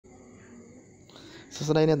សួ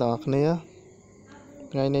ស្តីអ្នកទាំងអស់គ្នា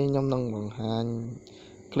ថ្ងៃនេះខ្ញុំនឹងបង្ហាញ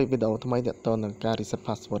clip វីដេអូថ្មីទាក់ទងនឹងការ reset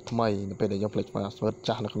password ថ្មីនៅពេលដែលយើងភ្លេច password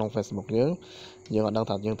ចាស់នៅក្នុង Facebook យើងអត់ដឹង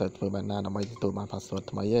ថាយើងត្រូវធ្វើបែបណាដើម្បីទទួលបាន password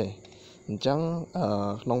ថ្មីទេអញ្ចឹង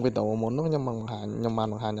ក្នុងវីដេអូមុននោះខ្ញុំបានបង្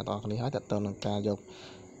ហាញអ្នកទាំងអស់គ្នាហើយទាក់ទងនឹងការយក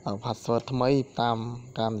password ថ្មីតាម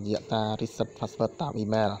ការរយៈការ reset password តាម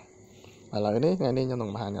email ឥឡូវនេះថ្ងៃនេះខ្ញុំនឹង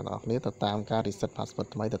បង្ហាញអ្នកទាំងអស់គ្នាទៅតាមការ reset password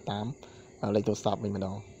ថ្មីទៅតាមលេខទូរស័ព្ទវិញម្ដ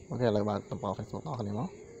ងអូខេឥឡូវបើកតំបន់ Facebook របស់គ្នាមក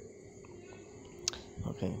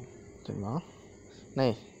អូខេចុចមក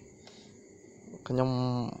នេះខ្ញុំ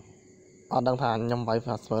អត់ដឹងថាខ្ញុំវាយ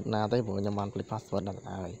password ណាទេព្រោះខ្ញុំបានភ្លេច password ដល់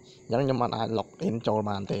ហើយអញ្ចឹងខ្ញុំអត់អាច log in ចូល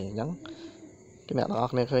បានទេអញ្ចឹងអ្នកទាំងអ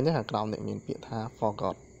ស់គ្នាឃើញទេខាងក្រោមនេះមានពាក្យថា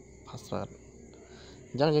forgot password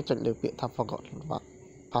អញ្ចឹងយើងចុចលើពាក្យថា forgot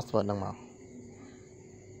password ហ្នឹងមក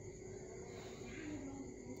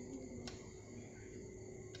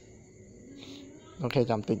អូខេ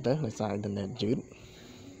ចាំតិចទៅដោយសារអ៊ីនធឺណិតយឺត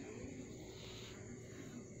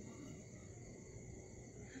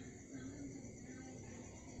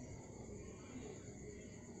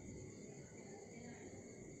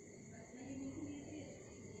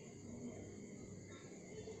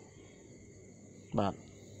បាទ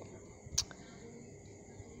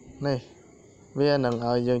នេះវានឹង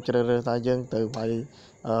ឲ្យយើងជ្រើសរើសថាយើងទៅវាយ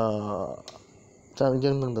ចឹង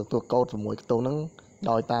យើងនឹងទទួលកូដ6ខ្ទង់ហ្នឹង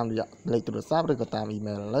ដោយតាមរយៈលេខទូរស័ព្ទឬក៏តាមអ៊ី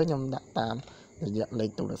មែលឥឡូវខ្ញុំដាក់តាមរយៈលេខ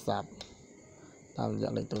ទូរស័ព្ទអូ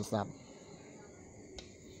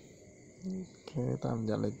ខេតាមរ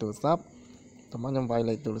យៈលេខទូរស័ព្ទតោះមកខ្ញុំវាយ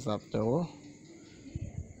លេខទូរស័ព្ទចូល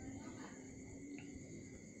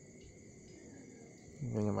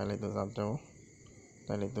ខ្ញុំវាយលេខទូរស័ព្ទចូល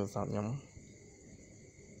តែលេខទូរស័ព្ទខ្ញុំ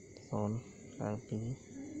052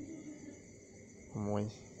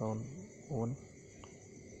 604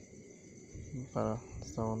 705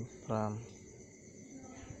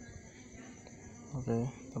អូខេ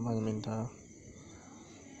តាមខ្ញុំមានថា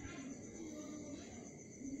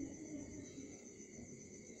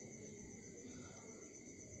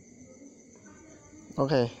អូ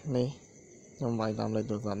ខេនេះខ្ញុំវាយតាមលេខ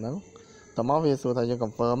ទូរស័ព្ទហ្នឹងតោះមកវាសួរថាយើង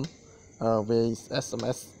confirm វា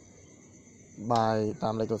SMS បាយតា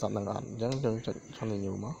មលេខទូរស័ព្ទហ្នឹងអត់អញ្ចឹងយើងចុច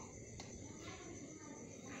continue មក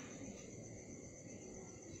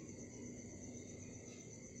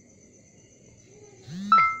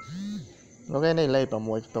អូខេនេះលេខ6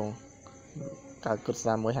ខ្ទង់កើតគិត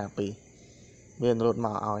3152វារត់ម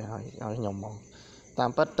កឲ្យខ្ញុំមកតាម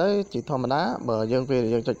ពិតទៅជាធម្មតាបើយើងពេល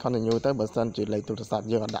យើងចុច continue ទៅបើសិនជាលេខទូរស័ព្ទ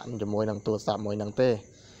យើងអត់ដាក់ជាមួយនឹងទូរស័ព្ទមួយហ្នឹងទេ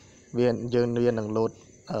វានឹង load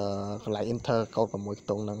កន្លែង enter កូដ6ខ្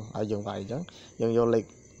ទង់ហ្នឹងឲ្យយើងវាយអញ្ចឹងយើងយកលេខ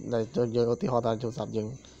ដែលយើងឧទាហរណ៍ថាទូរស័ព្ទយើង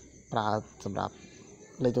ប្រើសម្រាប់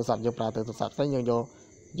លេខទូរស័ព្ទយើងប្រើទៅទូរស័ព្ទផ្សេងយើង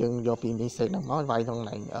យកពី message ហ្នឹងមកវាយក្នុងកន្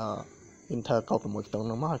លែងenter កូដ6ខ្ទង់ហ្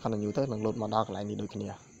នឹងមកឲ្យ continue ទៅនឹង load មកដល់កន្លែងនេះដូចគ្នា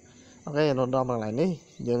អូខេ load ដល់កន្លែងនេះ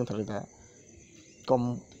យើងត្រូវតែ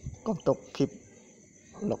កុំទុក keep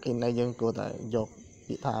login nàyយើងគួរតែយក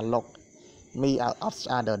ពាក្យថា log me out of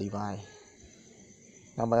other device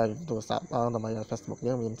ដើម្បីឲ្យទូរស័ព្ទដើម្បីឲ្យ Facebook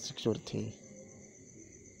យើងមាន security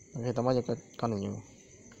អូខេតោះមកយើង continue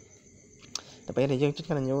តែពេលដែលយើងចុច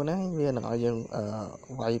continue ហ្នឹងវានឹងឲ្យយើង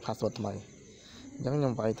វាយ password ថ្មីអញ្ចឹងខ្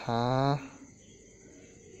ញុំវាយថា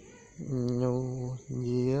New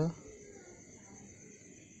Year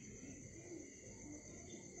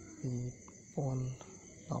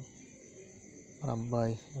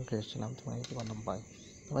 2018អូខេឆ្នាំថ្មី2018ខ្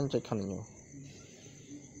ញុំចុច continue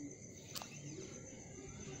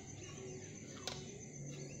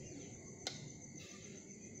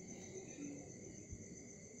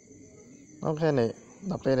អូខេនេះ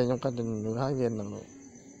ដល់ពេលដែលខ្ញុំ continue ហើយវានឹង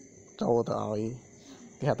ចូលទៅឲ្យ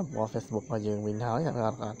គេហទំព័រ Facebook របស់យើងវិញហើយ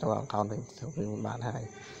ចូល account វិញបានហើយ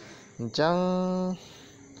អញ្ចឹង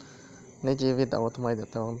នេះជាវីដេអូថ្មីទា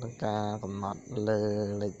ក់ទងនឹងការកំណត់លើ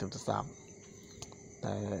លេខទូរស័ព្ទ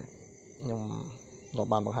តែខ្ញុំក៏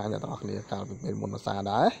បានបង្ហាញដល់អ្នកគ្នាកាលពីពេលមុនភាសា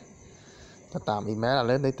ដែរទៅតាម email ឥ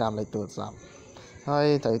ឡូវទៅតាមលេខទូរស័ព្ទហើយ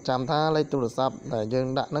ត្រូវចាំថាលេខទូរស័ព្ទដែលយើង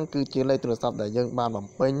ដាក់ហ្នឹងគឺជាលេខទូរស័ព្ទដែលយើងបានបំ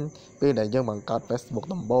ពេញពេលដែលយើងបង្កើត Facebook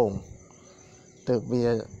ដំបូងទើបវា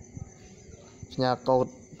ផ្ញើកូដ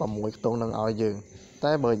6ខ្ទង់នឹងឲ្យយើង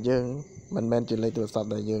តែបើយើងមិនមែនជាលេខទូរស័ព្ទ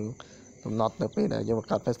ដែលយើងកំណត់នៅពេលដែលយើងប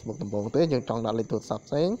ង្កើត Facebook ដំបូងទេយើងចង់ដាក់លេខទូរស័ព្ទ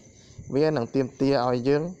ផ្សេងវានឹងទាមទារឲ្យ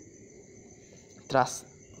យើង trust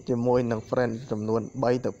ជាមួយនឹង friend ចំនួន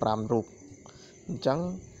3ទៅ5រូបអញ្ចឹង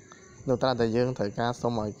នៅត្រង់តែយើងត្រូវការ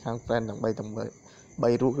សុំឲ្យខាង friend ទាំង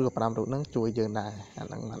3រូបឬក៏5រូបហ្នឹងជួយយើងដែរអា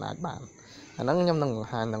ហ្នឹងមិនអាចបានអាហ្នឹងខ្ញុំនឹងប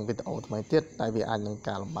ង្ហាញក្នុងវីដេអូថ្មីទៀតតែវាអាចនឹង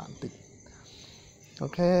ការលំបាកបន្តិចអូ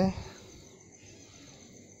ខេ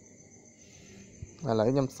ឥឡូវ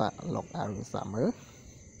ខ្ញុំសាក log out វាសាកមើល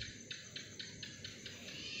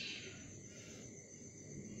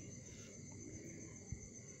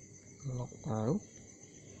vào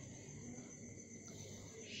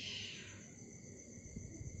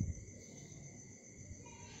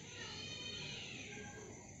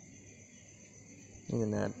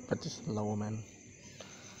internet but just slow man.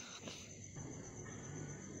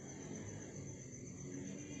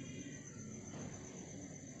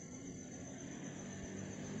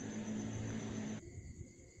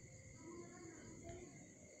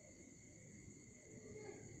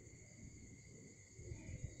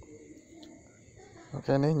 Ok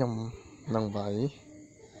này nhầm lần vậy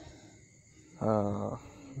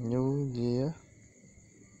New Year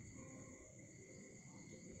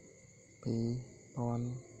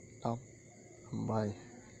on top bài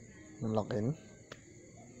login.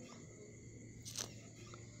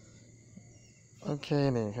 Ok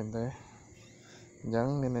này hình thế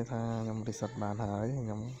nhấn lên đây tha nhầm reset bàn hỏi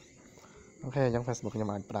nhầm ok nhấn Facebook ខ្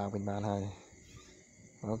ញុំអាចប្រើវិញបានហើយ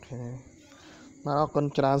អូខេបាទអរគុណ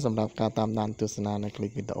ច្រើនសម្រាប់ការតាមដានទស្សនានៅคลิ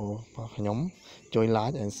ปវីដេអូរបស់ខ្ញុំជួយ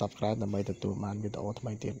like and subscribe ដើម្បីទទួលបានវីដេអូថ្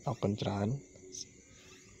មីទៀតអរគុណច្រើន